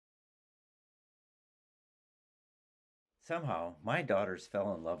Somehow, my daughters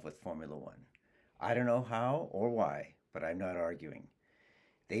fell in love with Formula One. I don't know how or why, but I'm not arguing.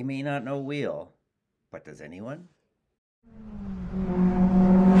 They may not know wheel, but does anyone?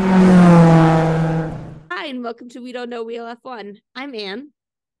 Hi, and welcome to We Don't Know Wheel F1. I'm Anne.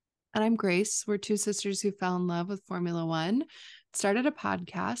 And I'm Grace. We're two sisters who fell in love with Formula One, started a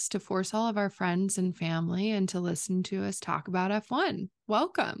podcast to force all of our friends and family and to listen to us talk about F1.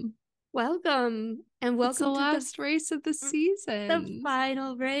 Welcome. Welcome. And welcome it's the to last race of the season. The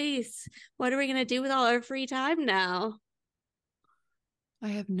final race. What are we going to do with all our free time now? I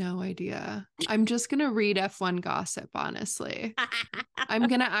have no idea. I'm just going to read F1 gossip, honestly. I'm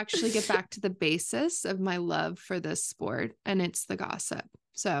going to actually get back to the basis of my love for this sport, and it's the gossip.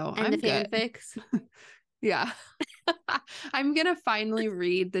 So and I'm the good. fanfics. Yeah. I'm going to finally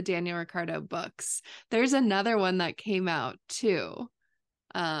read the Daniel Ricciardo books. There's another one that came out too.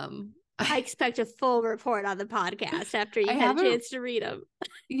 I expect a full report on the podcast after you had a chance to read them.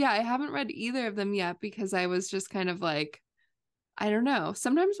 Yeah, I haven't read either of them yet because I was just kind of like, I don't know.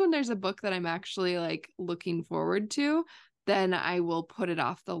 Sometimes when there's a book that I'm actually like looking forward to, then I will put it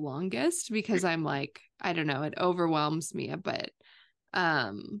off the longest because I'm like, I don't know, it overwhelms me a bit.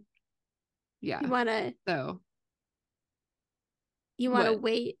 Yeah. You want to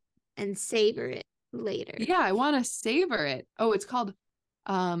wait and savor it later. Yeah, I want to savor it. Oh, it's called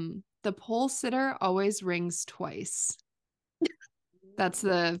The Pole Sitter Always Rings Twice. That's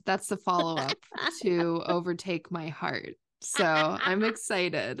the follow-up to Overtake My Heart. So I'm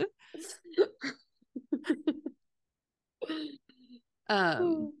excited.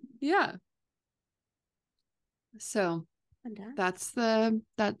 Yeah. So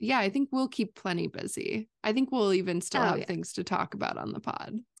I think we'll keep plenty busy. I think we'll even still have things to talk about on the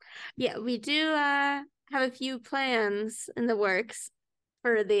pod. Yeah, we do have a few plans in the works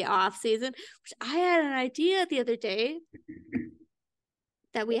for the off season, which I had an idea the other day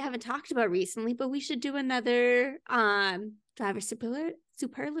that we haven't talked about recently, but we should do another driver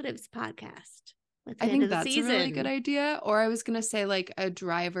superlatives podcast. I think that's a really good idea. Or I was gonna say like a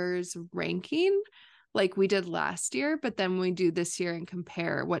driver's ranking, like we did last year, but then we do this year and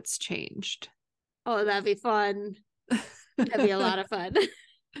compare what's changed. Oh, that'd be fun. That'd be a lot of fun.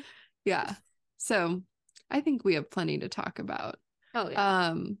 Yeah. So I think we have plenty to talk about. Oh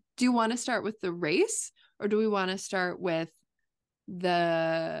yeah. Do you want to start with the race or do we want to start with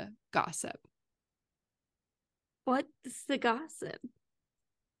the gossip? What's the gossip?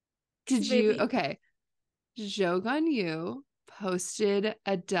 Okay. Zhou Guanyu posted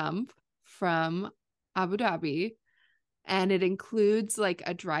a dump from Abu Dhabi and it includes like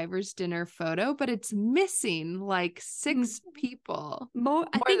a driver's dinner photo, but it's missing like 6 people.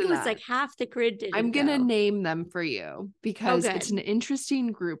 I think it was like half the grid. I'm going to name them for you because it's an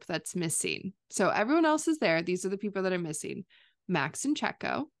interesting group that's missing. So everyone else is there. These are the people that are missing. Max and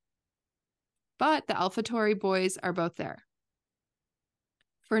Checo. But the AlphaTauri boys are both there.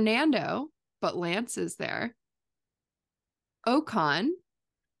 Fernando, but Lance is there. Ocon,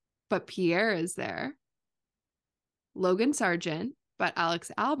 but Pierre is there. Logan Sargent, but Alex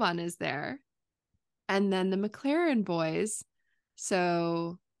Albon is there. And then the McLaren boys,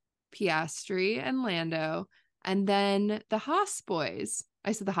 so Piastri and Lando. And then the Haas boys.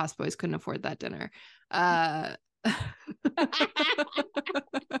 I said the Haas boys couldn't afford that dinner. So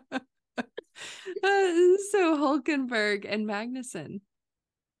Hulkenberg and Magnussen.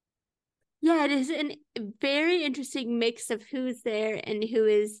 Yeah, it is a very interesting mix of who's there and who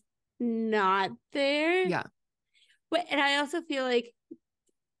is not there. Yeah. And I also feel like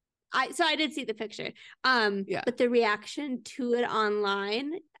I did see the picture. But the reaction to it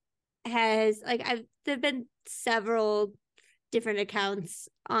online has there've been several different accounts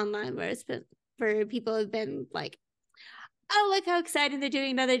online where people have been like, oh, look how exciting they're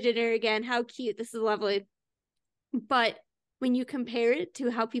doing another dinner again. How cute. This is lovely. But when you compare it to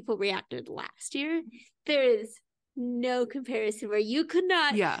how people reacted last year, there is no comparison where you could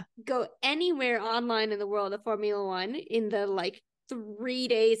not go anywhere online in the world of Formula One in the 3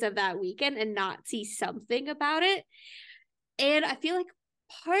 days of that weekend and not see something about it. And I feel like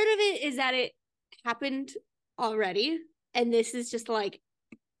part of it is that it happened already. And this is just like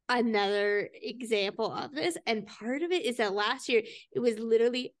another example of this. And part of it is that last year it was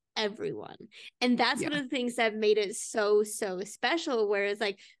literally everyone. And that's one of the things that made it so special, whereas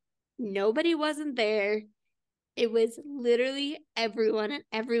like nobody wasn't there. It was literally everyone and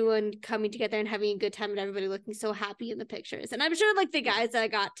everyone coming together and having a good time and everybody looking so happy in the pictures. And I'm sure like the guys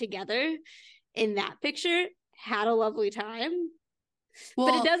that got together in that picture had a lovely time. Well,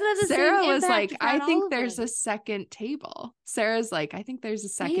 but it doesn't have the Sarah was like, I think there's a second table. Sarah's like, I think there's a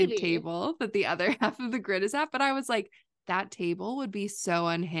second table that the other half of the grid is at. But I was like, that table would be so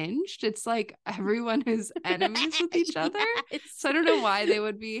unhinged. It's like everyone is enemies with each other. Yes. So I don't know why they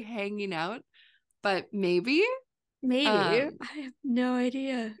would be hanging out, but maybe. I have no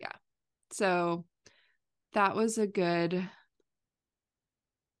idea. Yeah. So that was a good.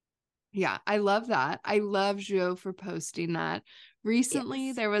 Yeah, I love that. I love Joe for posting that. Recently,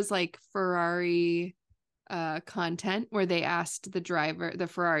 Yes. there was like Ferrari content where they asked the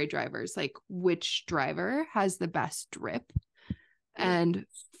Ferrari drivers, like, which driver has the best drip? And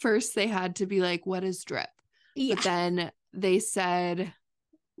first they had to be like, what is drip? Yeah. But then they said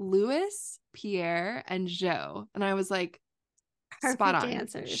Lewis, Pierre, and Joe. And I was like, Perfect spot on.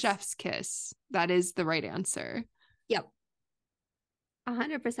 answers. Chef's kiss. That is the right answer. Yep.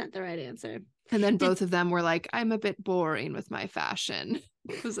 100% the right answer. And then both of them were like, I'm a bit boring with my fashion.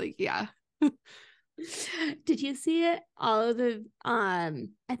 I was like, yeah. Did you see it? All of the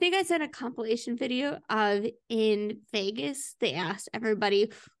I think I sent a compilation video of in Vegas. They asked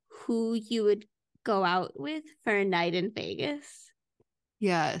everybody who you would go out with for a night in Vegas.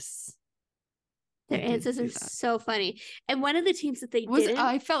 Yes. Their answers are so funny. And one of the teams that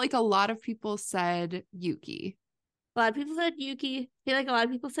I felt like a lot of people said Yuki. A lot of people said Yuki. I feel like a lot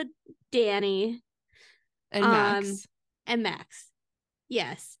of people said Danny. And Max. And Max.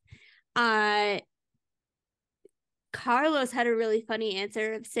 Yes. Carlos had a really funny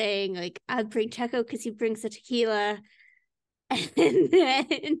answer of saying, like, I'd bring Checo because he brings the tequila. And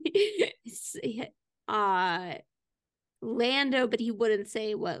then Lando, but he wouldn't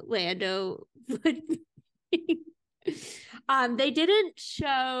say what Lando would be. They didn't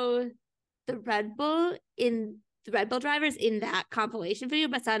show the Red Bull drivers in that compilation video,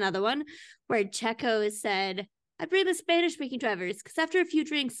 but I saw another one where Checo said, I'd bring the Spanish speaking drivers because after a few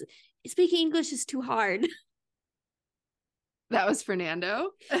drinks, speaking English is too hard. That was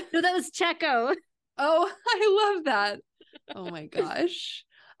Fernando? No, that was Checo. Oh, I love that. Oh my gosh.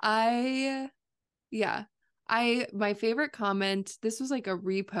 My favorite comment, this was like a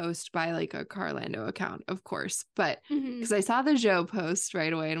repost by like a Carlando account, of course, but because I saw the Joe post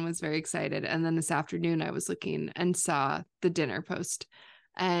right away and was very excited. And then this afternoon I was looking and saw the dinner post.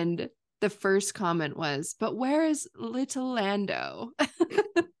 And the first comment was, but where is little Lando?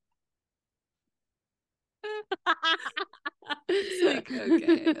 It's like,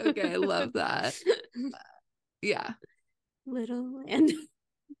 okay, I love that. Yeah. Little Lando.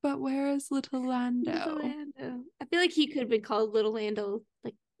 But where is little Lando? Little Lando. I feel like he could have been called Little Lando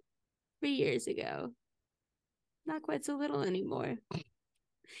like 3 years ago. Not quite so little anymore.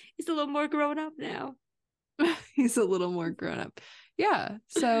 He's a little more grown up now. He's a little more grown up. Yeah.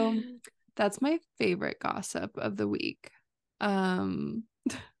 So that's my favorite gossip of the week.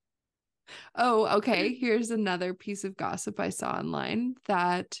 Oh, okay. Here's another piece of gossip I saw online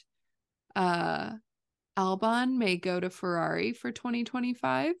that Albon may go to Ferrari for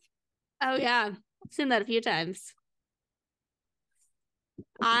 2025. Oh yeah, I've seen that a few times.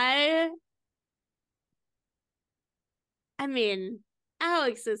 I mean,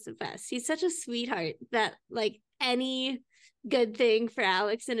 Alex is the best. He's such a sweetheart that like any good thing for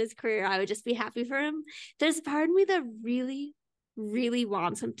Alex in his career, I would just be happy for him. There's a part of me that really, really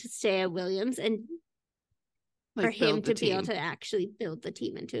wants him to stay at Williams and like for him to be able to actually build the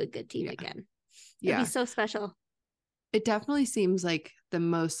team into a good team again. It'd be so special. It definitely seems like the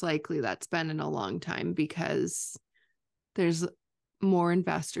most likely that's been in a long time because there's more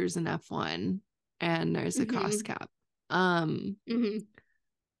investors in F1 and there's a cost cap.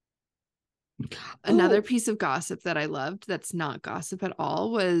 Another piece of gossip that I loved that's not gossip at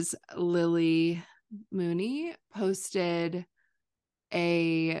all was Lily Mooney posted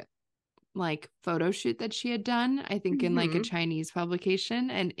a like photo shoot that she had done, I think in like a Chinese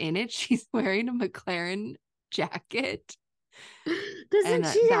publication, and in it she's wearing a McLaren jacket. Doesn't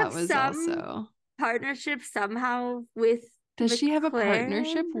she have some partnership somehow with Does McLaren? She have a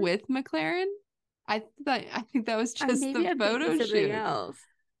partnership with McLaren? I think that was just the photo shoot. Else.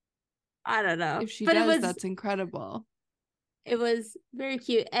 I don't know. If she does, that's incredible. It was very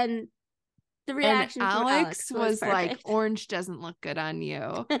cute. And the reaction and from Alex was like, orange doesn't look good on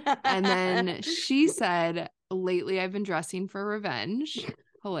you. And then she said, lately I've been dressing for revenge.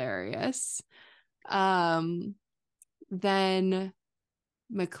 Hilarious. Then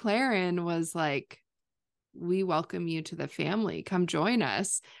McLaren was like, we welcome you to the family. Come join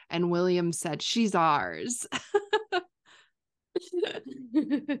us. And William said, she's ours.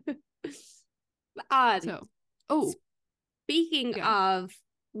 Speaking of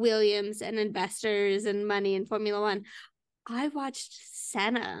Williams and investors and money in Formula One, I watched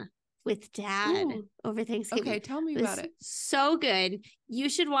Senna with Dad over Thanksgiving. Okay, tell me about it. So good. You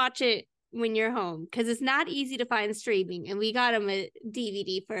should watch it when you're home, because it's not easy to find streaming, and we got him a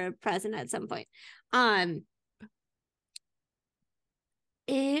DVD for a present at some point.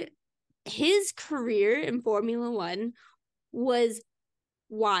 His career in Formula One was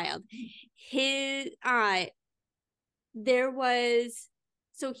wild.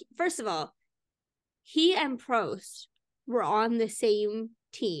 First of all, he and Prost were on the same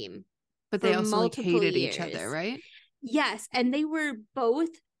team, but they also like hated each other, right? Yes, and they were both,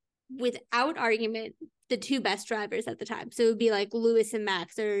 without argument, the two best drivers at the time. So it would be like Lewis and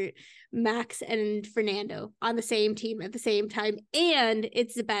Max, or Max and Fernando on the same team at the same time, and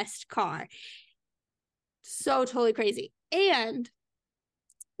it's the best car. So totally crazy. And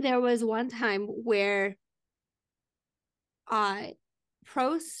there was one time where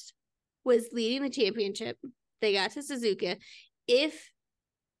Prost was leading the championship. They got to Suzuka. If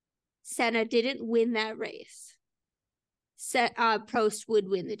Senna didn't win that race, Prost would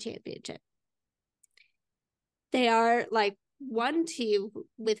win the championship. They are like 1-2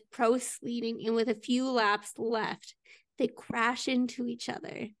 with Prost leading, and with a few laps left, they crash into each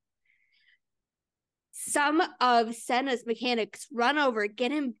other. Some of Senna's mechanics run over,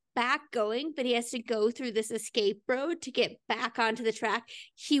 get him back going, but he has to go through this escape road to get back onto the track.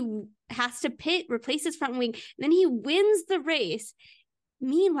 He has to pit, replace his front wing, and then he wins the race.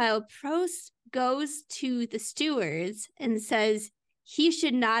 Meanwhile, Prost goes to the stewards and says he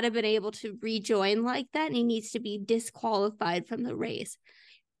should not have been able to rejoin like that, and he needs to be disqualified from the race.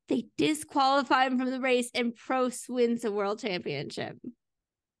 They disqualify him from the race, and Prost wins the world championship.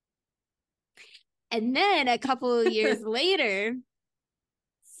 And then a couple of years later,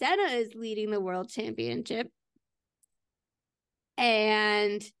 Senna is leading the world championship.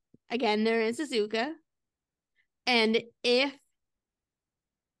 And again, they're in Suzuka. And if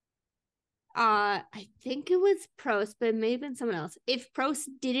I think it was Prost, but it may have been someone else. If Prost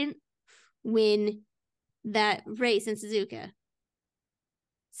didn't win that race in Suzuka,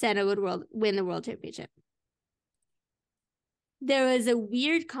 Senna would win the world championship. There was a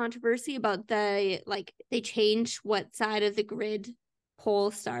weird controversy about they changed what side of the grid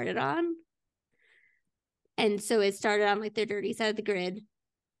pole started on. And so it started on like the dirty side of the grid.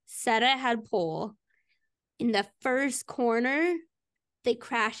 Senna had pole. In the first corner, they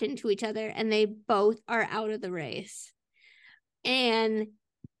crash into each other, and they both are out of the race. And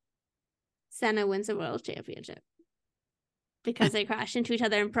Senna wins the world championship because they crash into each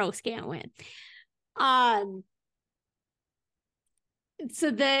other, and Prost can't win.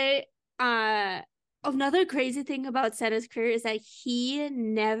 So another crazy thing about Senna's career is that he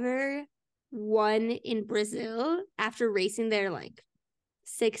never won in Brazil after racing there like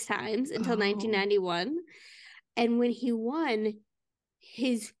 6 times until 1991. And when he won,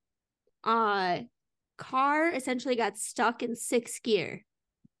 his car essentially got stuck in 6th gear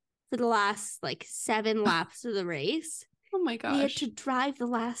for the last like 7 laps of the race. Oh my gosh. He had to drive the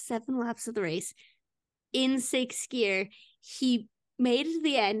last 7 laps of the race in 6th gear. He made it to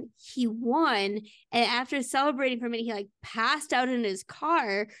the end. He won, and after celebrating for a minute, he like passed out in his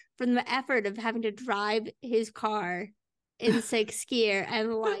car from the effort of having to drive his car in 6th gear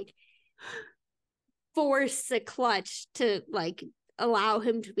and like force the clutch to like allow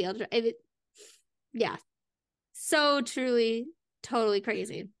him to be able to drive it. Yeah, so truly totally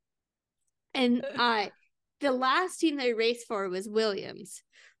crazy. And the last team they raced for was Williams,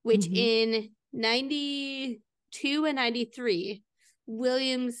 which in 92 and 93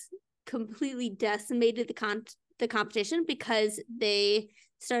 Williams completely decimated the competition because they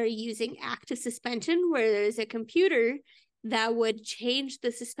started using active suspension, where there's a computer that would change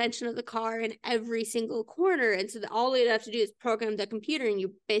the suspension of the car in every single corner. And so all you have to do is program the computer, and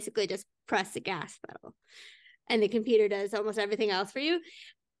you basically just press the gas pedal, and the computer does almost everything else for you.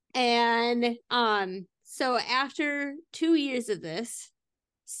 And so after 2 years of this,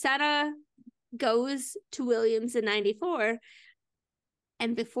 Senna goes to Williams in 94.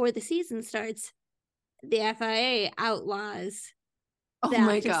 And before the season starts, the FIA outlaws the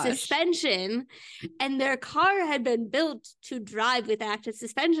active suspension, and their car had been built to drive with active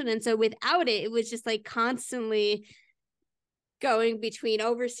suspension. And so without it, it was just like constantly going between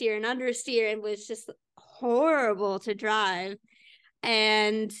oversteer and understeer, and was just horrible to drive.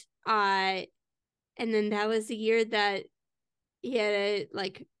 And then that was the year that he had a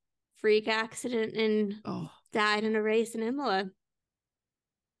like freak accident and died in a race in Imola.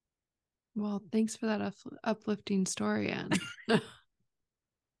 Well, thanks for that uplifting story, Anne.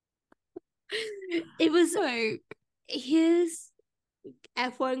 It was like his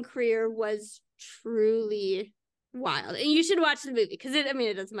F1 career was truly wild, and you should watch the movie because it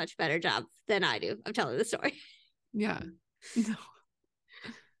does a much better job than I do of telling the story. Yeah. No.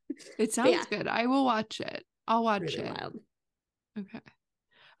 It sounds good. I will watch it. I'll watch really it. Wild. Okay.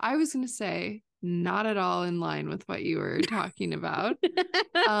 I was going to say not at all in line with what you were talking about.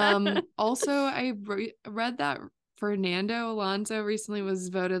 Also, I read that Fernando Alonso recently was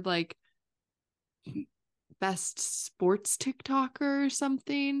voted like best sports TikToker or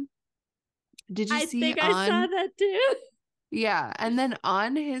something. Did you see think I saw that too. Yeah. And then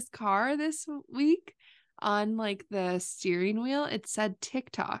on his car this week, on like the steering wheel, it said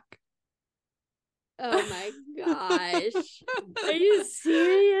TikTok. Oh my gosh. Are you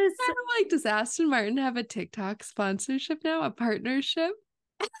serious? I'm like, does Aston Martin have a TikTok sponsorship now? A partnership?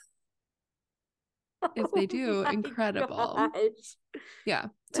 If they do, incredible. Gosh. Yeah.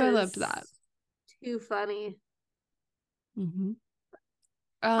 So I loved that. Too funny. Mm-hmm.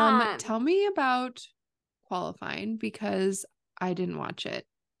 Tell me about qualifying, because I didn't watch it.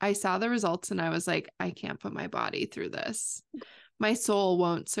 I saw the results and I was like, I can't put my body through this. My soul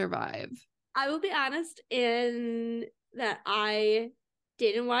won't survive. I will be honest in that I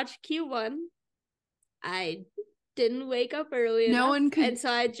didn't watch Q1. I didn't wake up early enough. And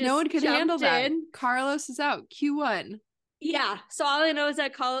so I just no one could handle that. in. Carlos is out. Q1. Yeah. So all I know is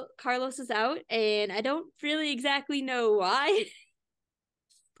that Carlos is out, and I don't really exactly know why.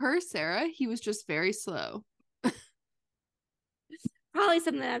 Per Sarah, he was just very slow. Probably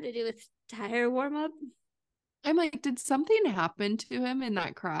something that have to do with tire warm up. I'm like, did something happen to him in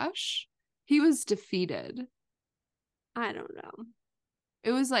that crash? He was defeated. I don't know.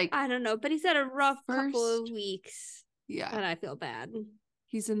 It was like, I don't know, but he's had a rough couple of weeks. Yeah. And I feel bad.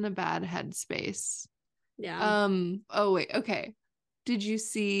 He's in the bad headspace. Yeah. Oh wait, okay. Did you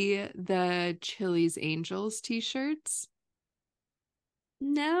see the Chili's Angels t-shirts?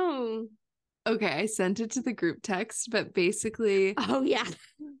 No. Okay, I sent it to the group text, but basically, oh yeah,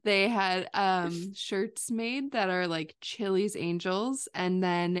 they had shirts made that are like Chili's Angels, and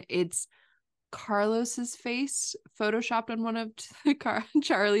then it's Carlos's face photoshopped on one of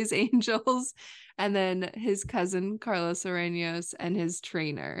Charlie's Angels, and then his cousin Carlos Arenas and his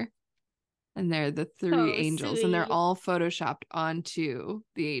trainer, and they're the three angels, sweet. And they're all photoshopped onto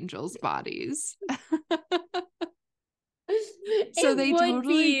the angels' bodies. So they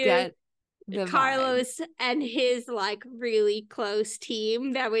totally get the Carlos vibe. And his like really close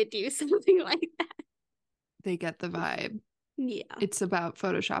team that would do something like that. They get the vibe. Yeah. It's about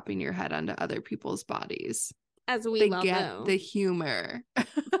photoshopping your head onto other people's bodies. As we well get know. The humor.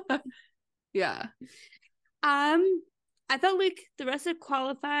 Yeah. I felt like the rest of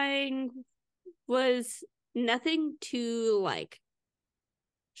qualifying was nothing too like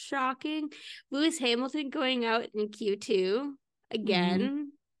shocking. Lewis Hamilton going out in Q2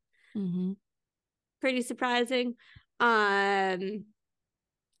 again. Mm-hmm. Pretty surprising. In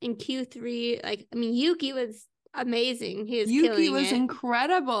Q3, like I mean, Yuki was amazing. Yuki was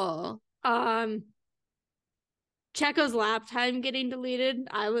incredible. Checo's lap time getting deleted,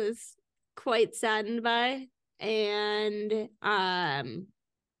 I was quite saddened by. And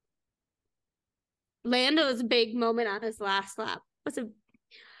Lando's big moment on his last lap was a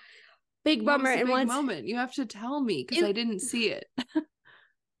big bummer. And big moment. You have to tell me because I didn't see it.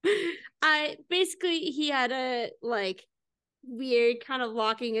 He had a like weird kind of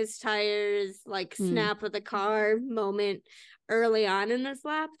locking his tires, like snap of the car moment early on in this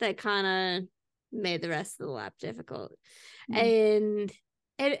lap that kind of made the rest of the lap difficult. And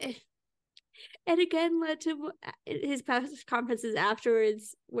again led to his press conferences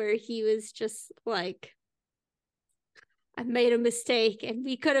afterwards where he was just like, I made a mistake and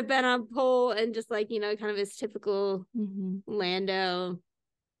we could have been on pole, and just like, you know, kind of his typical Lando,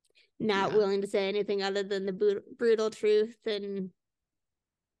 not willing to say anything other than the brutal truth, and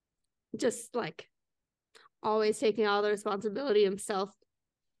just like always taking all the responsibility himself.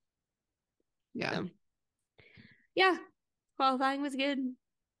 Yeah. So, yeah. Qualifying was good.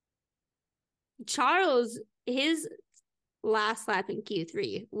 Charles, his last lap in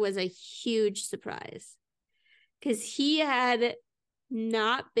Q3 was a huge surprise because he had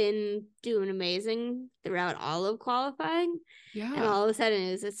not been doing amazing throughout all of qualifying. Yeah. And all of a sudden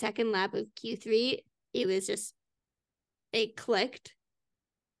it was the second lap of Q3. It clicked.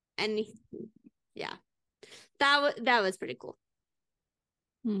 And yeah, that was pretty cool.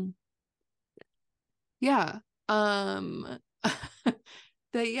 Yeah.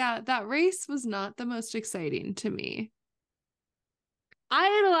 That race was not the most exciting to me. I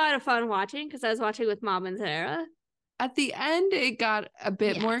had a lot of fun watching because I was watching with Mom and Sarah. At the end, it got a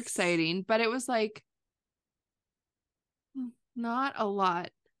bit more exciting, but it was like not a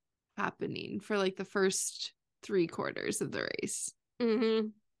lot happening for like the first 3/4 of the race. Mm-hmm.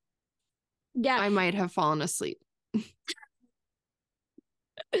 Yeah. I might have fallen asleep.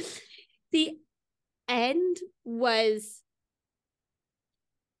 The end was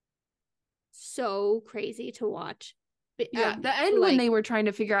so crazy to watch. Yeah, the end when they were trying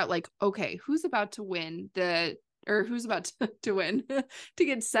to figure out, like, okay, who's about to win or who's about to win to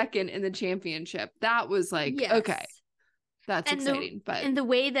get second in the championship. That was like, yes. Okay, that's exciting. And the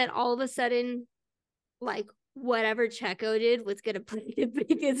way that all of a sudden, like, whatever Checo did was going to play the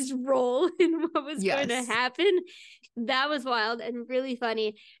biggest role in what was going to happen. That was wild and really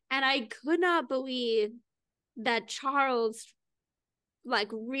funny. And I could not believe that Charles like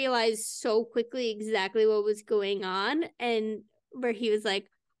realized so quickly exactly what was going on, and where he was like,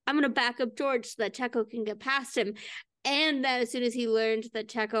 I'm going to back up George so that Checo can get past him. And then as soon as he learned that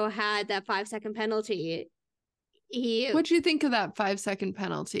Checo had that 5-second penalty, What'd you think of that 5-second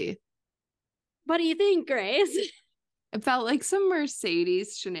penalty? What do you think, Grace? It felt like some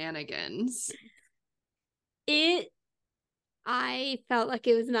Mercedes shenanigans. I felt like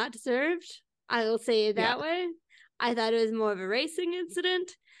it was not deserved. I will say it that way. I thought it was more of a racing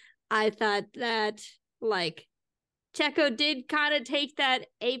incident. I thought that, like, Checo did kind of take that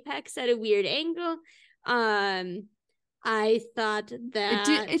apex at a weird angle. I thought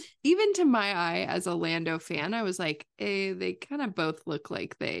that even to my eye as a Lando fan, I was like, they kind of both look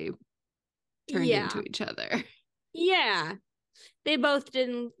like they turned into each other. Yeah. They both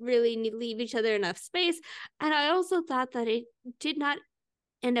didn't really leave each other enough space. And I also thought that it did not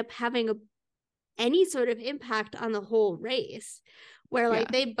end up having any sort of impact on the whole race, where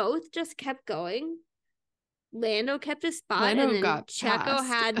like they both just kept going. Lando kept his spot, Lando and then got Checo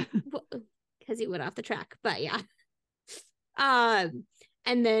had, because he went off the track, but yeah.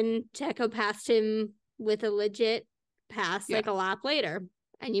 And then Checo passed him with a legit pass like a lap later,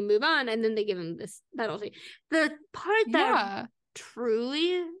 and you move on, and then they give him this penalty. The part that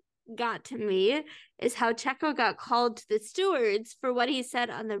truly got to me is how Checo got called to the stewards for what he said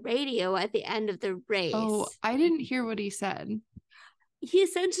on the radio at the end of the race. Oh, I didn't hear what he said. He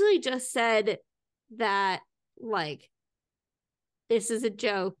essentially just said that, like, this is a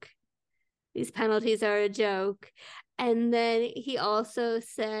joke. These penalties are a joke. And then he also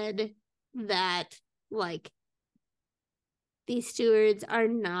said that, like, these stewards are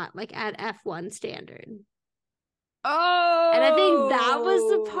not, like, at F1 standard. Oh, and I think that was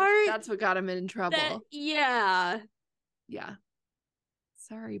the part that's what got him in trouble. Yeah.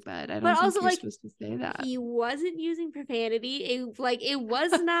 Sorry, bud. I don't think you're supposed to say that. He wasn't using profanity. It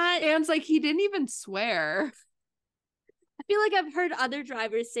was not. Anne's like, he didn't even swear. I feel like I've heard other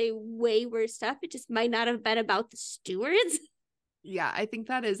drivers say way worse stuff. It just might not have been about the stewards. Yeah, I think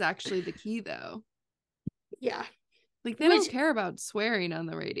that is actually the key, though. Yeah. Like, they don't care about swearing on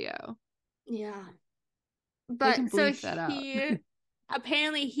the radio. Yeah. But so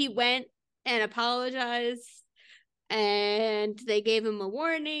apparently he went and apologized, and they gave him a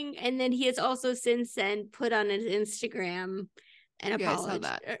warning, and then he has also since then put on his Instagram an apology,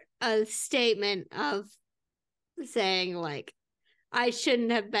 a statement of saying, like, I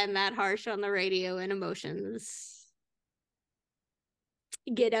shouldn't have been that harsh on the radio, and emotions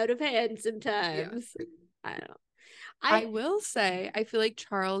get out of hand sometimes. I don't know. I will say, I feel like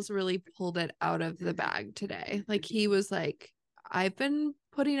Charles really pulled it out of the bag today. Like, he was like, I've been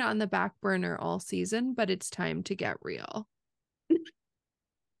putting it on the back burner all season, but it's time to get real.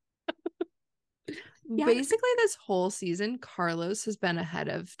 Basically, this whole season, Carlos has been ahead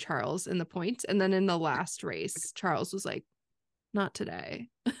of Charles in the points. And then in the last race, Charles was like, not today.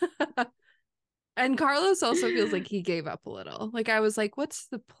 And Carlos also feels like he gave up a little. Like, I was like, what's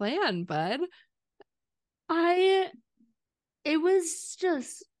the plan, bud? It was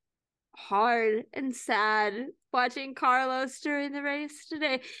just hard and sad watching Carlos during the race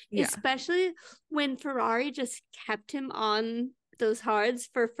today, especially when Ferrari just kept him on those hards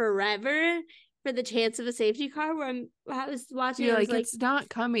for forever for the chance of a safety car. Where I was watching, you're like, it's not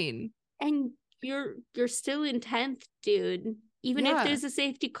coming, and you're still in 10th, dude. Even if there's a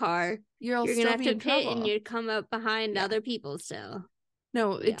safety car, you're gonna have to pit, and you'd come up behind other people still.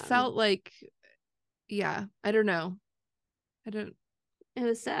 No, it felt like, I don't know. It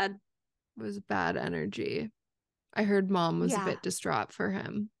was sad. It was bad energy. I heard Mom was a bit distraught for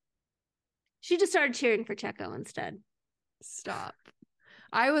him. She just started cheering for Checo instead. Stop.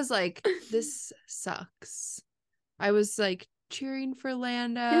 I was like, this sucks. I was like cheering for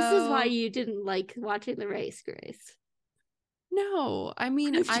Lando. This is why you didn't like watching the race, Grace. No, I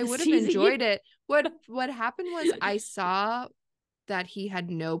mean, I would have enjoyed it. What happened was I saw that he had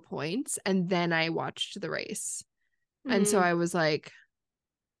no points, and then I watched the race. And so I was like,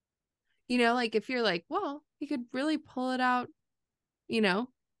 like, if you're like, well, he could really pull it out,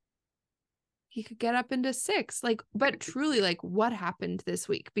 he could get up into 6th. Like, but truly, like, what happened this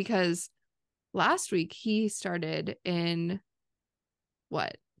week? Because last week he started in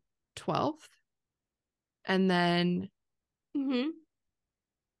what, 12th? And then and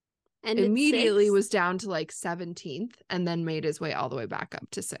immediately was down to like 17th and then made his way all the way back up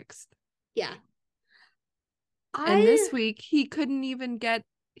to 6th. Yeah. And this week he couldn't even get,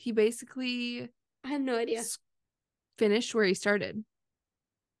 he basically, I have no idea, finished where he started.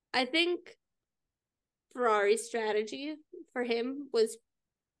 I think Ferrari's strategy for him was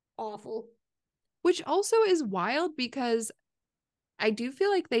awful. Which also is wild because I do feel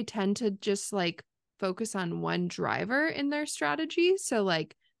like they tend to just like focus on one driver in their strategy. So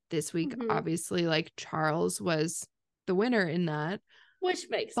like this week, obviously, like Charles was the winner in that. Which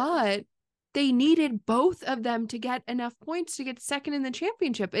makes sense. But they needed both of them to get enough points to get second in the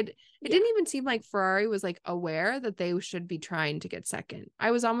championship. It didn't even seem like Ferrari was like aware that they should be trying to get second.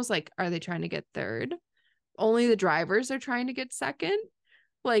 I was almost like, are they trying to get third? Only the drivers are trying to get second?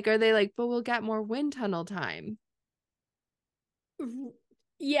 Like, are they like, but we'll get more wind tunnel time?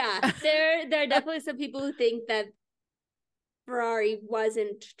 Yeah, there are definitely some people who think that Ferrari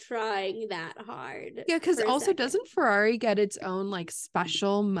wasn't trying that hard. Yeah, because also doesn't Ferrari get its own like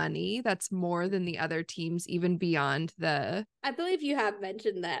special money that's more than the other teams, even beyond the, I believe you have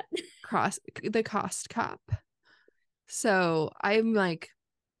mentioned that, the cost cap. So I'm like,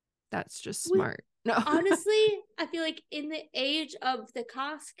 that's just smart. No, honestly, I feel like in the age of the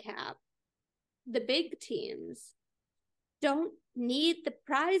cost cap, the big teams don't need the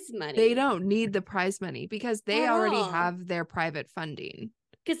prize money. They don't need the prize money because they already have their private funding.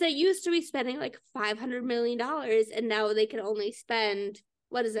 Because they used to be spending like $500 million and now they can only spend,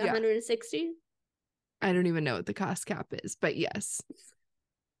 what is it, 160? I don't even know what the cost cap is, but yes.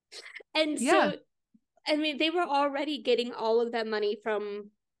 And so, I mean, they were already getting all of that money from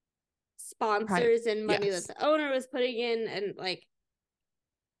sponsors and money that the owner was putting in, and like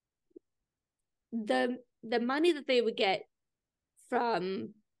the money that they would get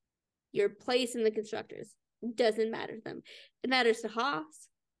from your place in the constructors doesn't matter to them. It matters to Haas.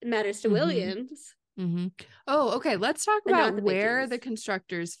 It matters to Williams. Oh, okay. Let's talk about where the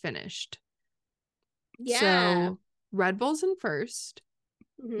constructors finished. Yeah. So Red Bull's in first.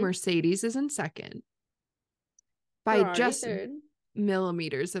 Mercedes is in second. By Ferrari just third.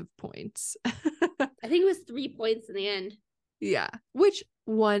 Millimeters of points. I think it was 3 points in the end. Yeah. Which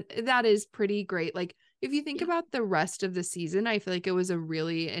one, that is pretty great. Like, if you think about the rest of the season, I feel like it was a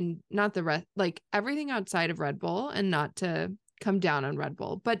really, and not the rest, like everything outside of Red Bull, and not to come down on Red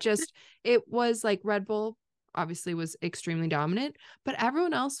Bull, but just it was like Red Bull obviously was extremely dominant, but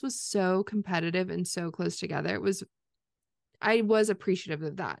everyone else was so competitive and so close together. I was appreciative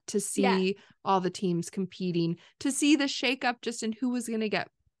of that, to see all the teams competing, to see the shakeup just in who was going to get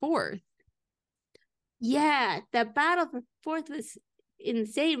fourth. Yeah, the battle for fourth was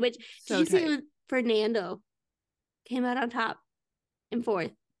insane. Which did you see Fernando came out on top in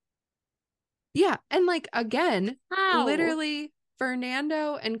fourth? Yeah, and like again, literally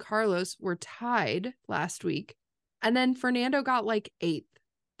Fernando and Carlos were tied last week, and then Fernando got like 8th.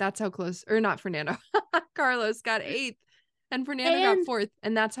 That's how close, or not Fernando, Carlos got 8th, and Fernando got 4th,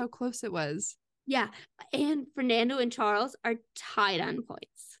 and that's how close it was. Yeah, and Fernando and Charles are tied on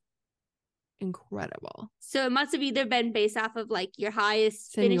points. Incredible. So it must have either been based off of like your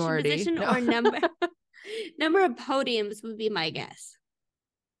highest seniority finishing position or number of podiums would be my guess.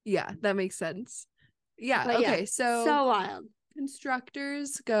 Yeah, that makes sense. Yeah, but okay, so wild.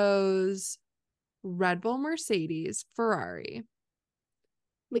 Constructors goes Red Bull, Mercedes, Ferrari,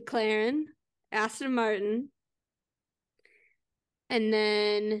 McLaren, Aston Martin, and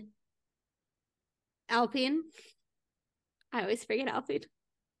then Alpine. I always forget Alpine.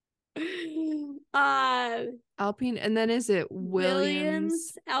 Alpine, and then is it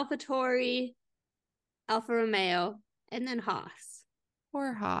Williams, AlphaTauri, Alfa Romeo, and then Haas.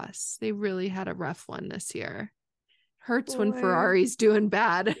 Poor Haas. They really had a rough one this year. Hurts when Ferrari's doing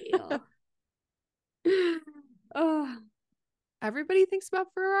bad. Oh, everybody thinks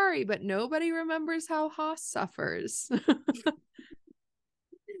about Ferrari, but nobody remembers how Haas suffers.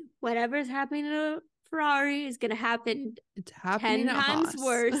 Whatever's happening to Ferrari is going to happen. It's happening 10 times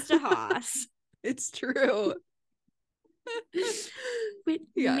worse to Haas. It's true. But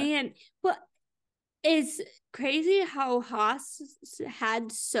man, well, it's crazy how Haas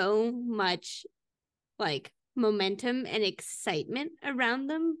had so much like momentum and excitement around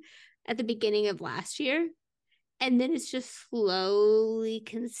them at the beginning of last year, and then it's just slowly,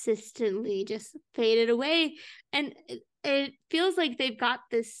 consistently just faded away, and it feels like they've got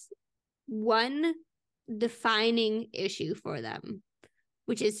this one defining issue for them,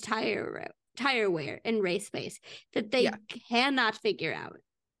 which is tire tire wear and race pace that they cannot figure out.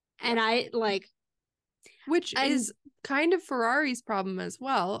 And which is kind of Ferrari's problem as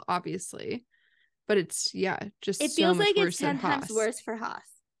well, obviously. But it's, just it so feels much like worse it's 10 than times Haas. worse for Haas.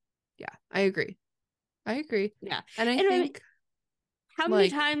 Yeah, I agree. Yeah. And I think how many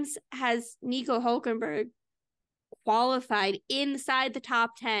times has Nico Hülkenberg qualified inside the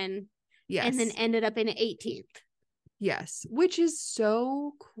top 10 and then ended up in 18th? Yes, which is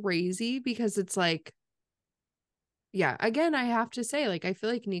so crazy because it's like, again, I have to say, like, I feel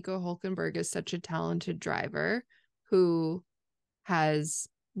like Nico Hülkenberg is such a talented driver who has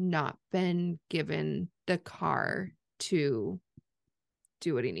not been given the car to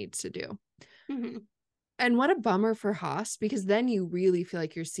do what he needs to do. Mm-hmm. And what a bummer for Haas, because then you really feel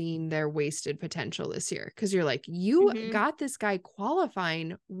like you're seeing their wasted potential this year. Because you're like, you got this guy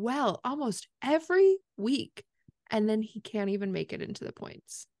qualifying well almost every week, and then he can't even make it into the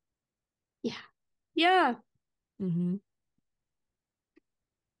points. Yeah. Mm-hmm.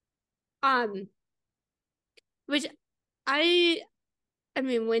 Which I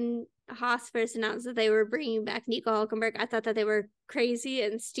mean, when Haas first announced that they were bringing back Nico Hülkenberg, I thought that they were crazy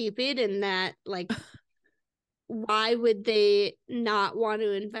and stupid, and that, like, why would they not want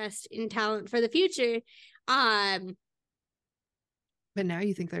to invest in talent for the future? But now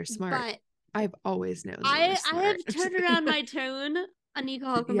you think they're smart. But I've always known they were smart. I have turned around my tone on Nico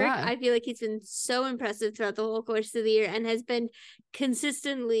Hülkenberg. I feel like he's been so impressive throughout the whole course of the year and has been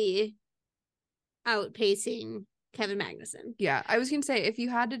consistently outpacing Kevin Magnussen. Yeah, I was going to say, if you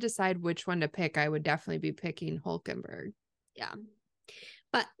had to decide which one to pick, I would definitely be picking Hülkenberg. Yeah.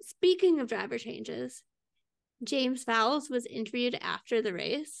 But speaking of driver changes, James Vowles was interviewed after the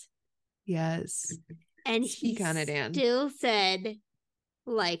race. Yes. And he still said,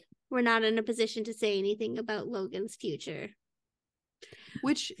 like, we're not in a position to say anything about Logan's future.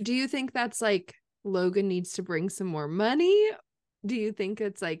 Which, do you think that's like Logan needs to bring some more money? Do you think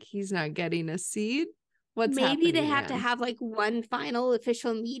it's like he's not getting a seat? What's maybe they have to have like one final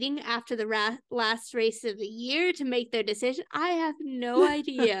official meeting after the last race of the year to make their decision? I have no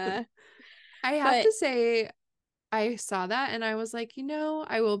idea. I have to say, I saw that and I was like,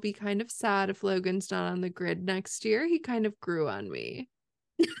 I will be kind of sad if Logan's not on the grid next year. He kind of grew on me.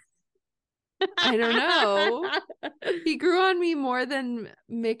 I don't know. He grew on me more than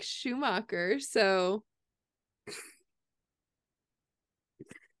Mick Schumacher, so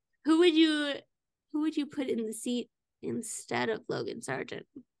who would you put in the seat instead of Logan Sargent?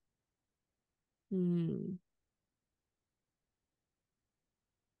 Liam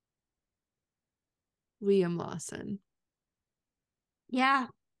Lawson. Yeah.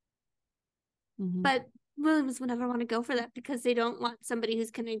 Mm-hmm. But Williams would never want to go for that because they don't want somebody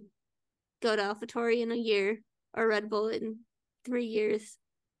who's going to go to AlphaTauri in a year or Red Bull in 3 years.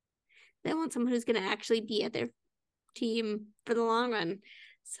 They want someone who's going to actually be at their team for the long run.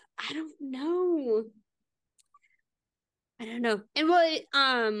 So I don't know. And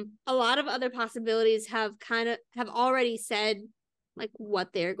a lot of other possibilities have already said like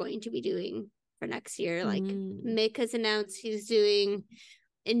what they're going to be doing for next year. Like Mick has announced he's doing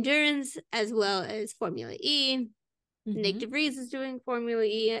endurance as well as Formula E. Mm-hmm. Nick DeVries is doing Formula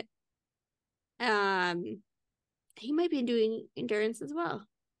E. He might be doing endurance as well.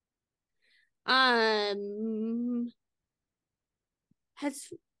 Has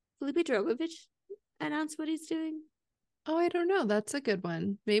Felipe Drogovic announced what he's doing? Oh, I don't know. That's a good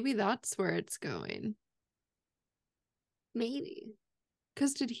one. Maybe that's where it's going. Maybe.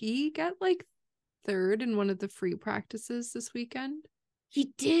 Because did he get like third in one of the free practices this weekend?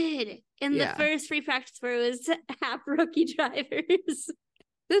 He did. In the first free practice where it was half rookie drivers.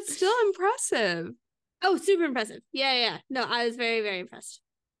 That's still impressive. Oh, super impressive. Yeah. No, I was very, very impressed.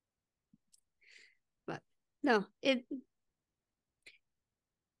 But no,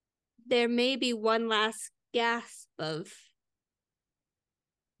 there may be one last gasp of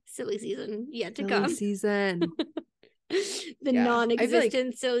silly season yet to come. Season. The non-existent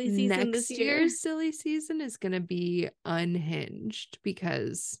like silly season this year. Next year's silly season is going to be unhinged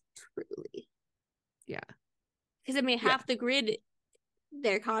because truly. Yeah. Because I mean, half the grid,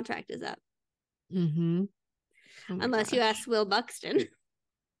 their contract is up. Mm-hmm. Oh unless you ask Will Buxton.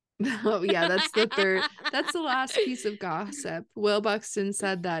 Oh yeah, that's the last piece of gossip. Will Buxton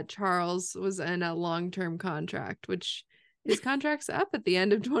said that Charles was in a long-term contract, which his contract's up at the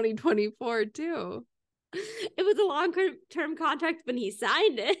end of 2024 too. It was a long-term contract when he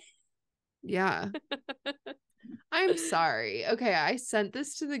signed it. Yeah. I'm sorry. Okay, I sent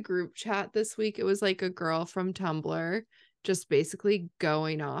this to the group chat this week. It was like a girl from Tumblr just basically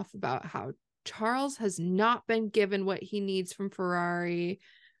going off about how Charles has not been given what he needs from Ferrari.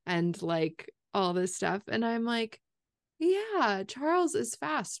 and like all this stuff. And I'm like, yeah, Charles is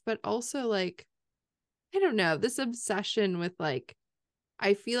fast, but also like, I don't know, this obsession with like,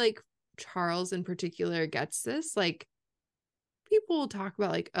 I feel like Charles in particular gets this. Like, people will talk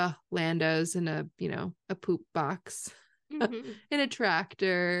about like, Lando's in a, a poop box, Mm-hmm. in a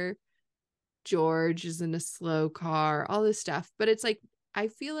tractor. George is in a slow car, all this stuff. But it's like, I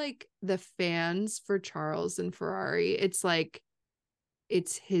feel like the fans for Charles and Ferrari, it's like,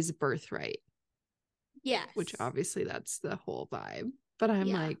 it's his birthright. Yes. Which obviously that's the whole vibe. But I'm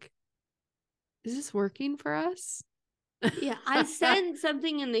like, is this working for us? Yeah, I sent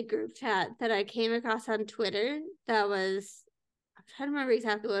something in the group chat that I came across on Twitter that was, I'm trying to remember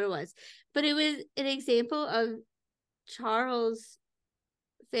exactly what it was, but it was an example of Charles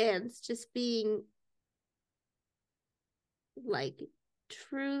fans just being like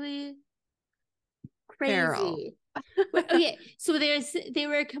truly crazy. Okay, so they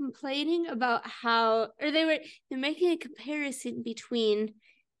were complaining about how, or they're making a comparison between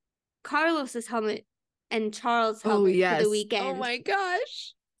Carlos's helmet and Charles' helmet for the weekend. Oh my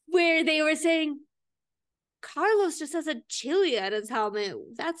gosh. Where they were saying Carlos just has a chili at his helmet.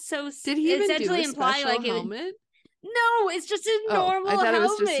 That's so. Did he even essentially do a imply like helmet? No, it's just a normal helmet. It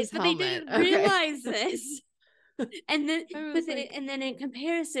was just his but helmet. They didn't realize this. And then, and then in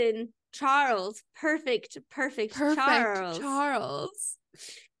comparison, Charles, perfect Charles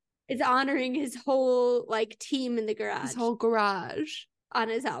is honoring his whole like team in the garage. His whole garage on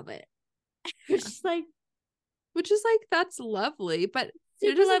his helmet. Which is like, that's lovely, but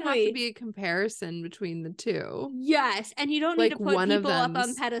there doesn't have to be a comparison between the two. Yes, and you don't need to put people up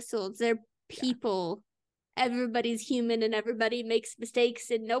on pedestals. They're people. Everybody's human and everybody makes mistakes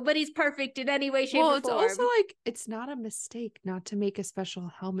and nobody's perfect in any way, shape, or form. Well, it's also like, it's not a mistake not to make a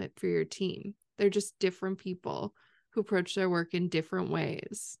special helmet for your team. They're just different people who approach their work in different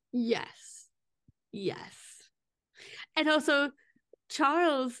ways. Yes. And also,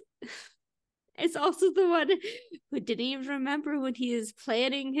 Charles is also the one who didn't even remember when he was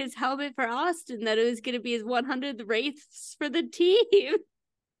planning his helmet for Austin that it was going to be his 100th race for the team.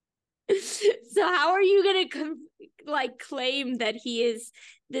 So how are you going to claim that he is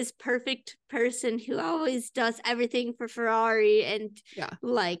this perfect person who always does everything for Ferrari and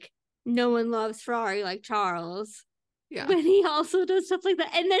like no one loves Ferrari like Charles? Yeah. When he also does stuff like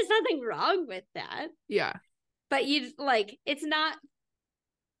that. And there's nothing wrong with that. Yeah. But it's not,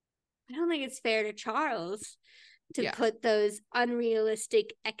 I don't think it's fair to Charles to put those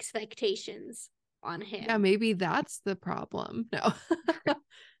unrealistic expectations on him. Yeah, maybe that's the problem. No.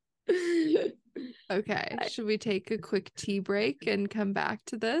 Okay, should we take a quick tea break and come back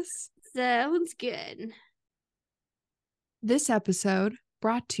to this? Sounds good. This episode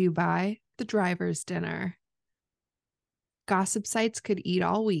brought to you by the driver's dinner. Gossip sites could eat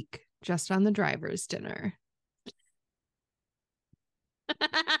all week just on the driver's dinner.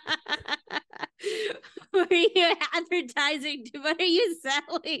 What are you advertising to? What are you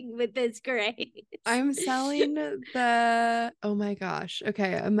selling with this, Grace? I'm selling oh my gosh.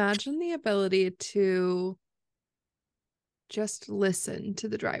 Okay, imagine the ability to just listen to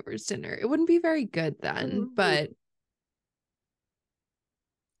the driver's dinner. It wouldn't be very good then, but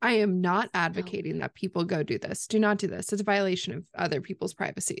I am not advocating that people go do this. Do not do this. It's a violation of other people's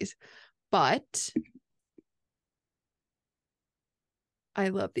privacies. But I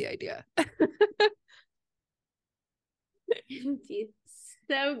love the idea.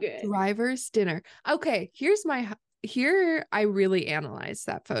 So good. Driver's dinner. Okay, here I really analyzed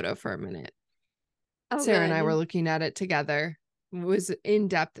that photo for a minute. Sarah and I were looking at it together. It was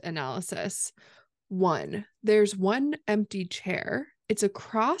in-depth analysis. There's one empty chair. It's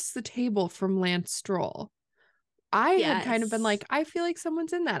across the table from Lance Stroll. I had kind of been like, I feel like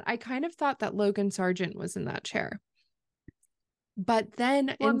someone's in that. I kind of thought that Logan Sargent was in that chair. But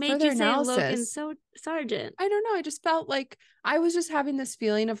then what in made further you analysis, say Logan Sargent? I don't know. I just felt like I was just having this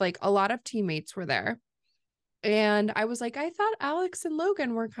feeling of like a lot of teammates were there. And I was like, I thought Alex and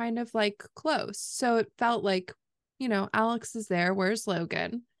Logan were kind of like close. So it felt like, Alex is there. Where's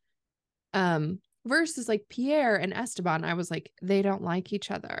Logan? Versus like Pierre and Esteban. I was like, they don't like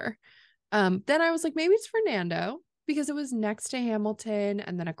each other. Then I was like, maybe it's Fernando because it was next to Hamilton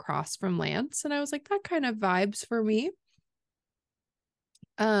and then across from Lance. And I was like, that kind of vibes for me.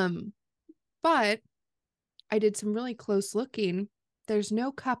 But I did some really close looking. There's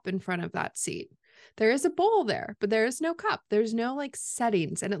no cup in front of that seat. There is a bowl there, but there is no cup. There's no like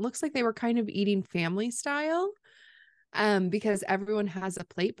settings. And it looks like they were kind of eating family style. Because everyone has a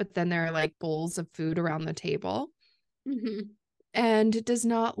plate, but then there are like bowls of food around the table. Mm-hmm. And it does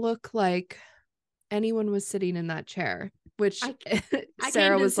not look like anyone was sitting in that chair. which I Sarah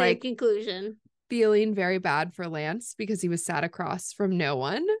came to was the same like conclusion. feeling very bad for Lance because he was sat across from no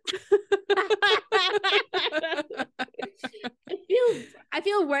one. I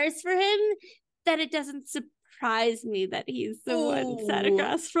feel worse for him that it doesn't surprise me that he's the one sat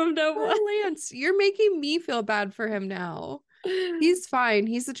across from no one. Lance, you're making me feel bad for him now. He's fine.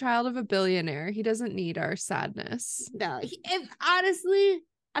 He's the child of a billionaire. He doesn't need our sadness. No, honestly,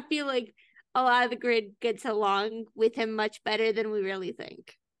 I feel like a lot of the grid gets along with him much better than we really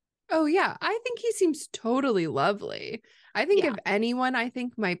think. Oh, yeah. I think he seems totally lovely. I think if anyone I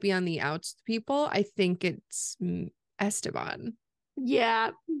think might be on the outs people, I think it's Esteban.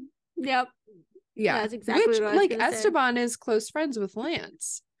 Yeah. Yep. Yeah. That's exactly what I was like gonna Esteban is close friends with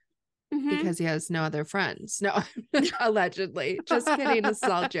Lance because he has no other friends. No, allegedly. Just kidding. This is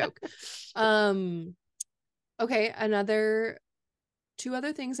all a joke. Okay, two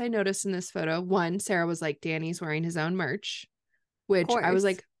other things I noticed in this photo. One, Sarah was like, Danny's wearing his own merch, which I was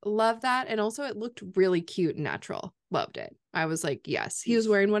like, love that. And also it looked really cute and natural. Loved it. I was like, yes. He was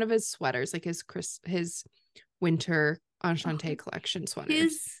wearing one of his sweaters, like his winter Enchante collection sweaters.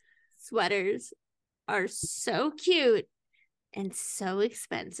 His sweaters are so cute and so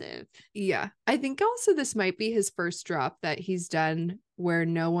expensive. Yeah. I think also this might be his first drop that he's done where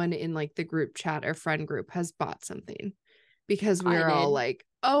no one in like the group chat or friend group has bought something, because we're all like,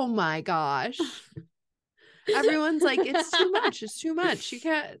 oh my gosh. Everyone's like, it's too much. It's too much. You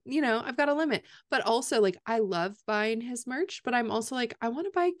can't, I've got a limit. But also, like, I love buying his merch, but I'm also like, I want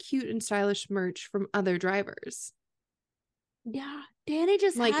to buy cute and stylish merch from other drivers. Yeah. Danny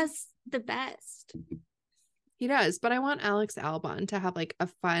just has the best. He does. But I want Alex Albon to have like a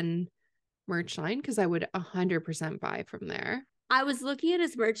fun merch line because I would 100% buy from there. I was looking at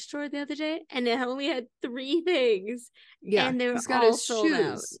his merch store the other day and it only had 3 things. Yeah. And they're all sold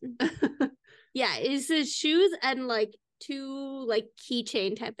out. Yeah, it's his shoes and like 2 like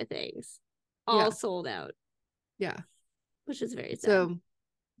keychain type of things, all sold out. Yeah, which is very sad. So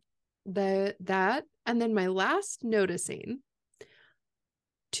that, and then my last noticing,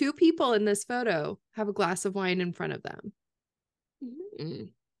 2 people in this photo have a glass of wine in front of them. Mm-hmm.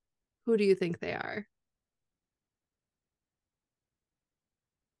 Who do you think they are?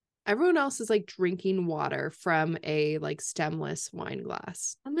 Everyone else is like drinking water from a like stemless wine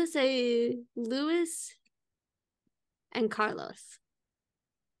glass. I'm gonna say Lewis and Carlos.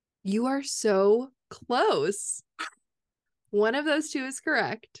 You are so close. One of those 2 is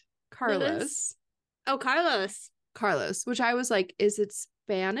correct. Carlos. Lewis? Oh, Carlos, which I was like, is it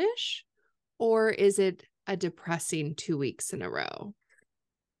Spanish or is it a depressing 2 weeks in a row?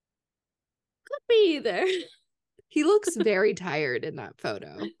 Could be either. He looks very tired in that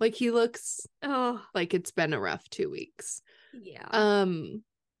photo. Like he looks like it's been a rough 2 weeks. Yeah.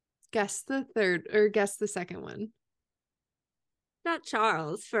 Guess the third or guess the second one. Not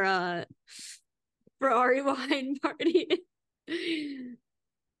Charles for a Ferrari wine party.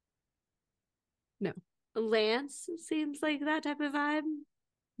 No. Lance seems like that type of vibe.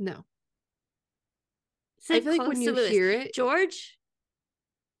 No. I feel like when you hear it, George?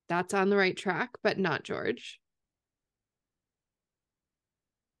 That's on the right track, but not George.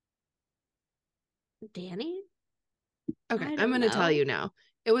 Danny? Okay, I'm going to tell you now.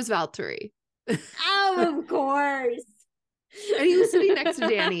 It was Valtteri. Oh, of course. And he was sitting next to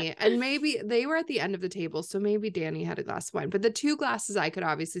Danny, and maybe they were at the end of the table, so maybe Danny had a glass of wine. But the 2 glasses I could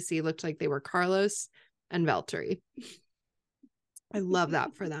obviously see looked like they were Carlos and Valtteri. I love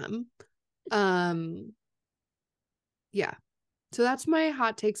that for them. Yeah. So that's my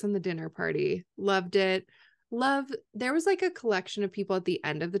hot takes on the dinner party. Loved it. There was like a collection of people at the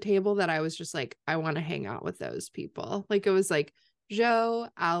end of the table that I was just like, I want to hang out with those people. Like it was like Joe,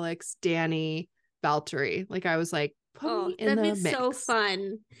 Alex, Danny, Valtteri. Like I was like, put me in the mix. That'd be so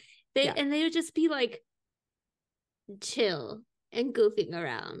fun. And they would just be like chill and goofing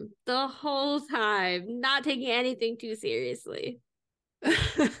around the whole time, not taking anything too seriously.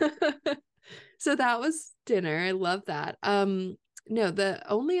 So that was dinner. I love that. No, the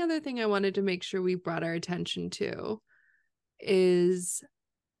only other thing I wanted to make sure we brought our attention to is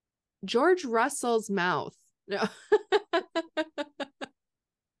George Russell's mouth. No.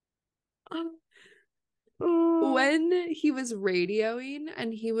 When he was radioing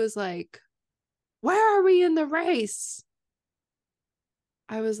and he was like, where are we in the race?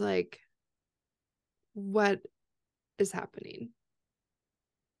 I was like, what is happening?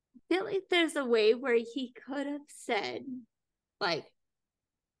 I feel like there's a way where he could have said, like,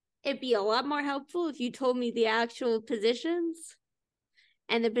 it'd be a lot more helpful if you told me the actual positions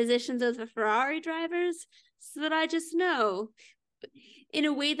and the positions of the Ferrari drivers so that I just know. In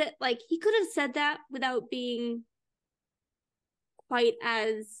a way that, like, he could have said that without being quite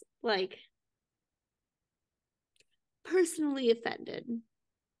as like personally offended.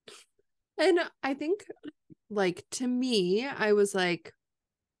 And I think, like, to me, I was like,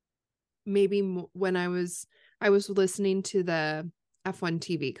 maybe when I was listening to the F1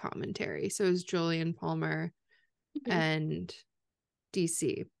 TV commentary. So it was Julian Palmer and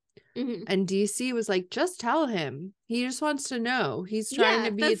DC. And DC was like, just tell him. He just wants to know. He's trying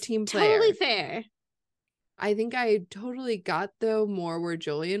to be a team player. Totally fair. I think I totally got, though, more where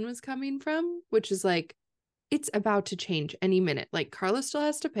Julian was coming from, which is like, it's about to change any minute. Like, Carlos still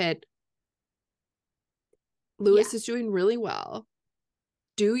has to pit. Lewis is doing really well.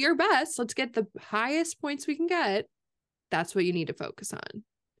 Do your best. Let's get the highest points we can get. That's what you need to focus on.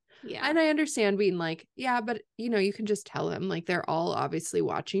 Yeah. And I understand being like, yeah, but you can just tell him, like, they're all obviously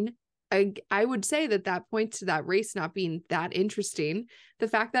watching. I would say that points to that race not being that interesting. The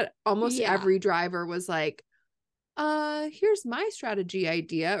fact that almost every driver was like, here's my strategy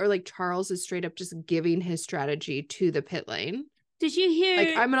idea. Or like Charles is straight up just giving his strategy to the pit lane. Did you hear?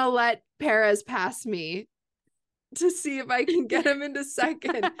 Like, I'm going to let Perez pass me to see if I can get him into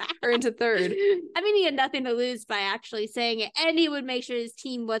second or into third. I mean, he had nothing to lose by actually saying it, and he would make sure his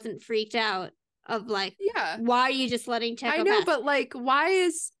team wasn't freaked out of like, why are you just letting Checo I know, pass? but like, why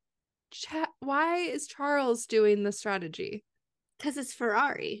is Charles doing the strategy? Because it's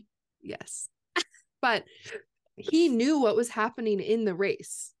Ferrari. Yes. But he knew what was happening in the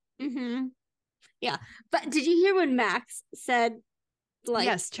race. Yeah. But did you hear when Max said, like,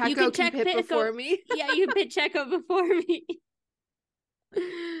 yes, Checo can pit before me? Yeah, you pit Checo before me.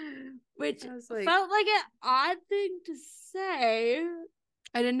 Which like, felt like an odd thing to say.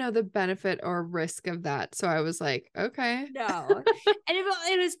 I didn't know the benefit or risk of that. So I was like, okay. No. And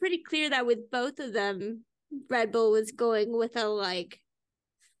it was pretty clear that with both of them, Red Bull was going with a like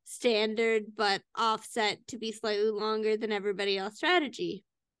standard but offset to be slightly longer than everybody else strategy.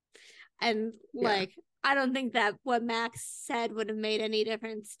 And like, I don't think that what Max said would have made any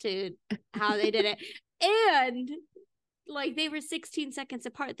difference to how they did it. And like, they were 16 seconds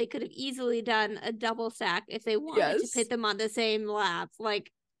apart. They could have easily done a double stack if they wanted to pit them on the same lap.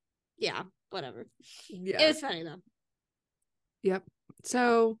 Like, yeah, whatever. Yeah. It was funny though. Yep.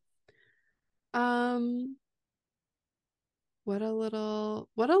 So, what a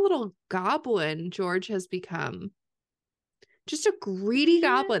little goblin George has become. Just a greedy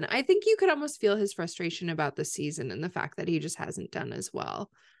goblin. I think you could almost feel his frustration about the season and the fact that he just hasn't done as well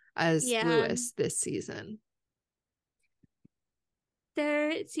as Lewis this season.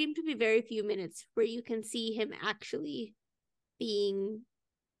 There seem to be very few minutes where you can see him actually being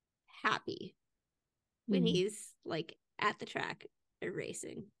happy when he's like at the track and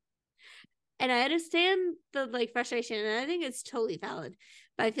racing. And I understand the like frustration, and I think it's totally valid.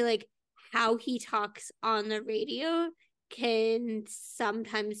 But I feel like how he talks on the radio can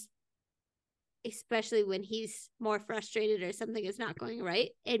sometimes, especially when he's more frustrated or something is not going right,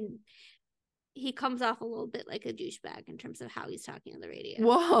 and he comes off a little bit like a douchebag in terms of how he's talking on the radio.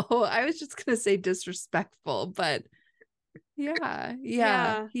 Whoa, I was just gonna say disrespectful, but yeah.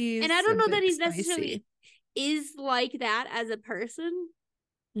 He's, and I don't know that he's necessarily is like that as a person.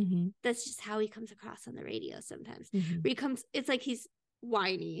 That's just how he comes across on the radio sometimes. It's like he's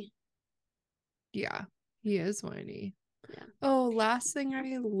whiny. Yeah, he is whiny. Yeah. Oh, last thing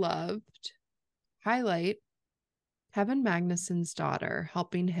I loved, highlight, Kevin Magnuson's daughter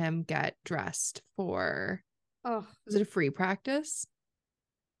helping him get dressed for, was it a free practice?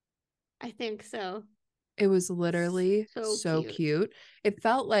 I think so. It was literally so cute. It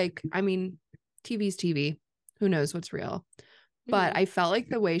felt like, I mean, TV's TV. Who knows what's real? But I felt like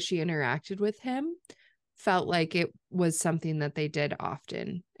the way she interacted with him felt like it was something that they did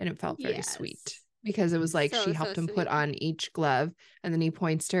often. And it felt very sweet. Because it was like she helped him put on each glove, and then he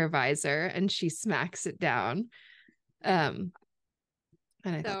points to her visor and she smacks it down. And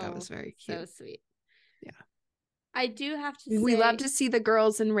I thought that was very cute. So sweet. Yeah. I do have to say, we love to see the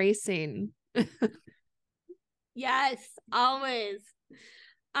girls in racing. Yes, always.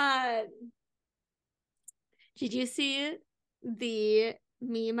 Did you see the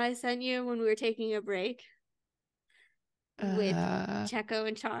meme I sent you when we were taking a break with Checo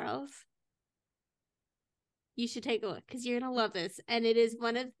and Charles? You should take a look because you're gonna love this, and it is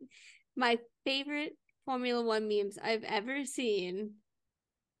one of my favorite Formula One memes I've ever seen.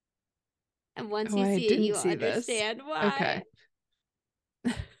 And once you see it, you understand why.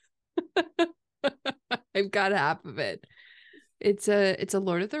 Okay. I've got half of it. It's a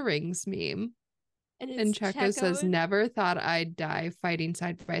Lord of the Rings meme. And Checo says, "Never thought I'd die fighting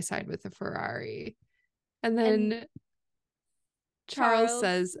side by side with a Ferrari." And then Charles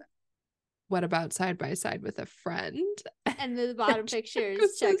says, "What about side by side with a friend?" And the bottom picture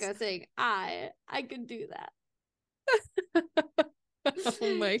is Checo saying, I could do that.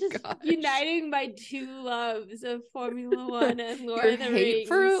 Oh my Just gosh. uniting my two loves of Formula One and Lord Your of the hate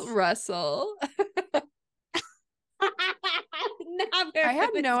Rings. for Russell. I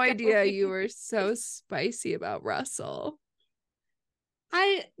had no idea you were so spicy about Russell.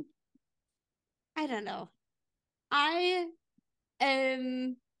 I don't know.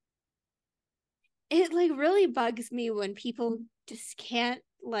 It like really bugs me when people just can't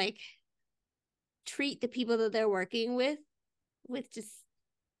like treat the people that they're working with just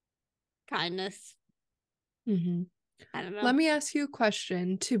kindness. Mm-hmm. I don't know. Let me ask you a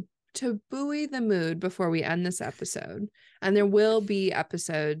question to buoy the mood before we end this episode. And there will be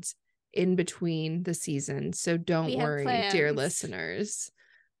episodes in between the seasons, so don't worry, dear listeners.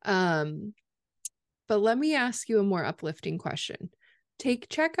 But let me ask you a more uplifting question. Take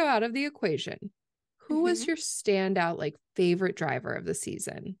Checo out of the equation. Who was your standout, like, favorite driver of the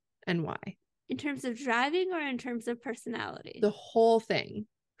season and why? In terms of driving or in terms of personality? The whole thing.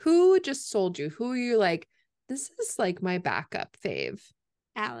 Who just sold you? Who are you like, this is like my backup fave?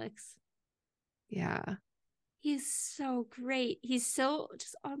 Alex. Yeah. He's so great. He's so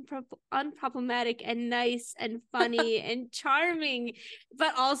just unproblematic and nice and funny and charming,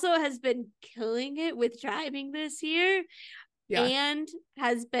 but also has been killing it with driving this year. Yeah. And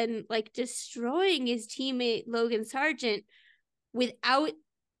has been like destroying his teammate Logan Sargent without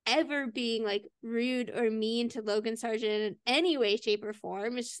ever being like rude or mean to Logan Sargent in any way, shape, or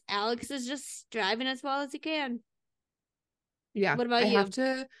form. It's just, Alex is just driving as well as he can. Yeah. What about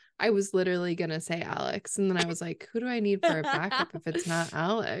you? I was literally gonna say Alex, and then I was like, who do I need for a backup if it's not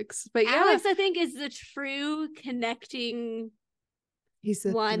Alex? But yeah, Alex, I think, is the true connecting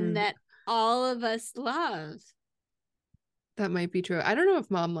one that all of us love. That might be true. I don't know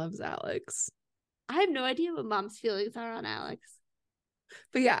if Mom loves Alex. I have no idea what Mom's feelings are on Alex.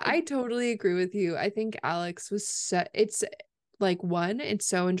 But yeah, I totally agree with you. I think Alex was it's like, one, it's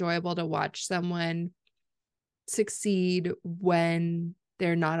so enjoyable to watch someone succeed when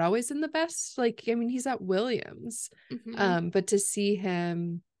they're not always in the best. Like, I mean, he's at Williams. But to see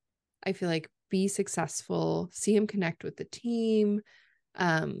him, I feel like, be successful, see him connect with the team,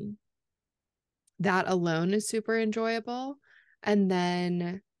 that alone is super enjoyable. And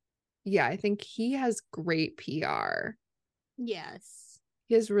then, yeah, I think he has great PR. Yes.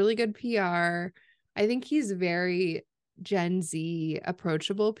 He has really good PR. I think he's very Gen Z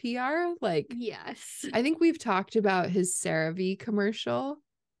approachable PR. Like, yes. I think we've talked about his CeraVe commercial.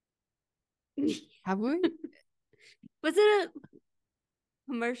 Have we? Was it a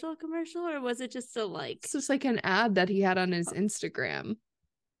commercial or was it just a like? It's just like an ad that he had on his Instagram.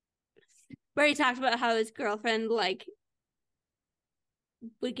 Where he talked about how his girlfriend like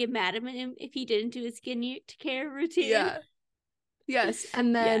would get mad at him if he didn't do his care routine. Yeah. Yes.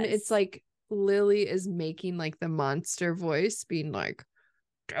 And then it's like Lily is making like the monster voice, being like,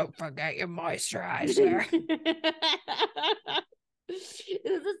 don't forget your moisturizer. Is this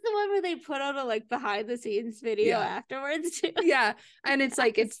the one where they put out a like behind the scenes video afterwards too? Yeah. And it's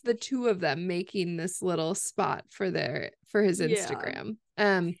like, it's the two of them making this little spot for his Instagram.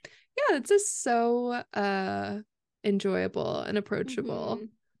 Yeah, it's just so enjoyable and approachable.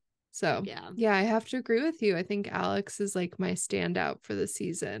 So yeah, I have to agree with you. I think Alex is like my standout for the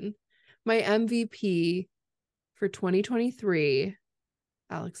season. My MVP for 2023,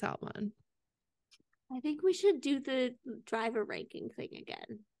 Alex Albon. I think we should do the driver ranking thing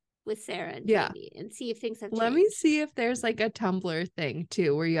again with Sarah and Jamie and see if things have changed. Let me see if there's like a Tumblr thing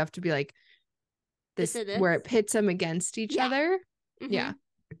too, where you have to be like this. Where it pits them against each other. Yeah.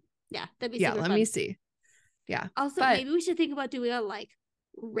 Yeah, that'd be super let fun. me see. Yeah. Also, maybe we should think about doing a like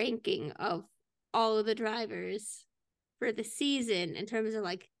ranking of all of the drivers for the season in terms of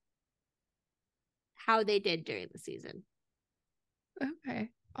like how they did during the season. Okay,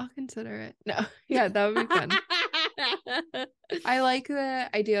 I'll consider it. No, yeah, that would be fun. I like the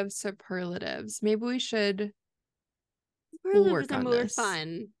idea of superlatives. Maybe we should work on this.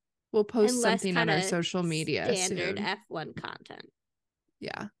 Fun. We'll post something on our social media standard soon. F1 content.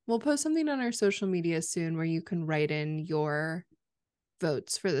 Yeah, we'll post something on our social media soon where you can write in your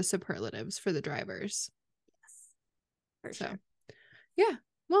votes for the superlatives for the drivers. Yes, for sure. Yeah.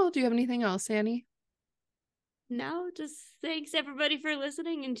 Well, do you have anything else, Annie? No, just thanks everybody for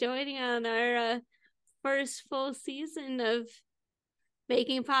listening and joining on our first full season of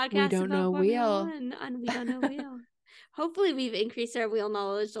making podcasts. We don't know wheel. And we don't know wheel. Hopefully, we've increased our wheel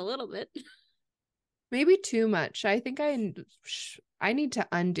knowledge a little bit. Maybe too much. I think I need to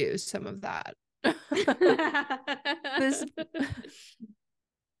undo some of that.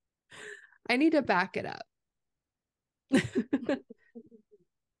 I need to back it up.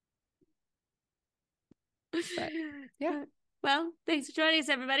 But, yeah. Well, thanks for joining us,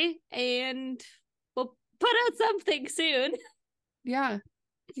 everybody. And we'll put out something soon. Yeah.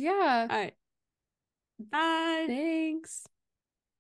 Yeah. All right. Bye. Thanks.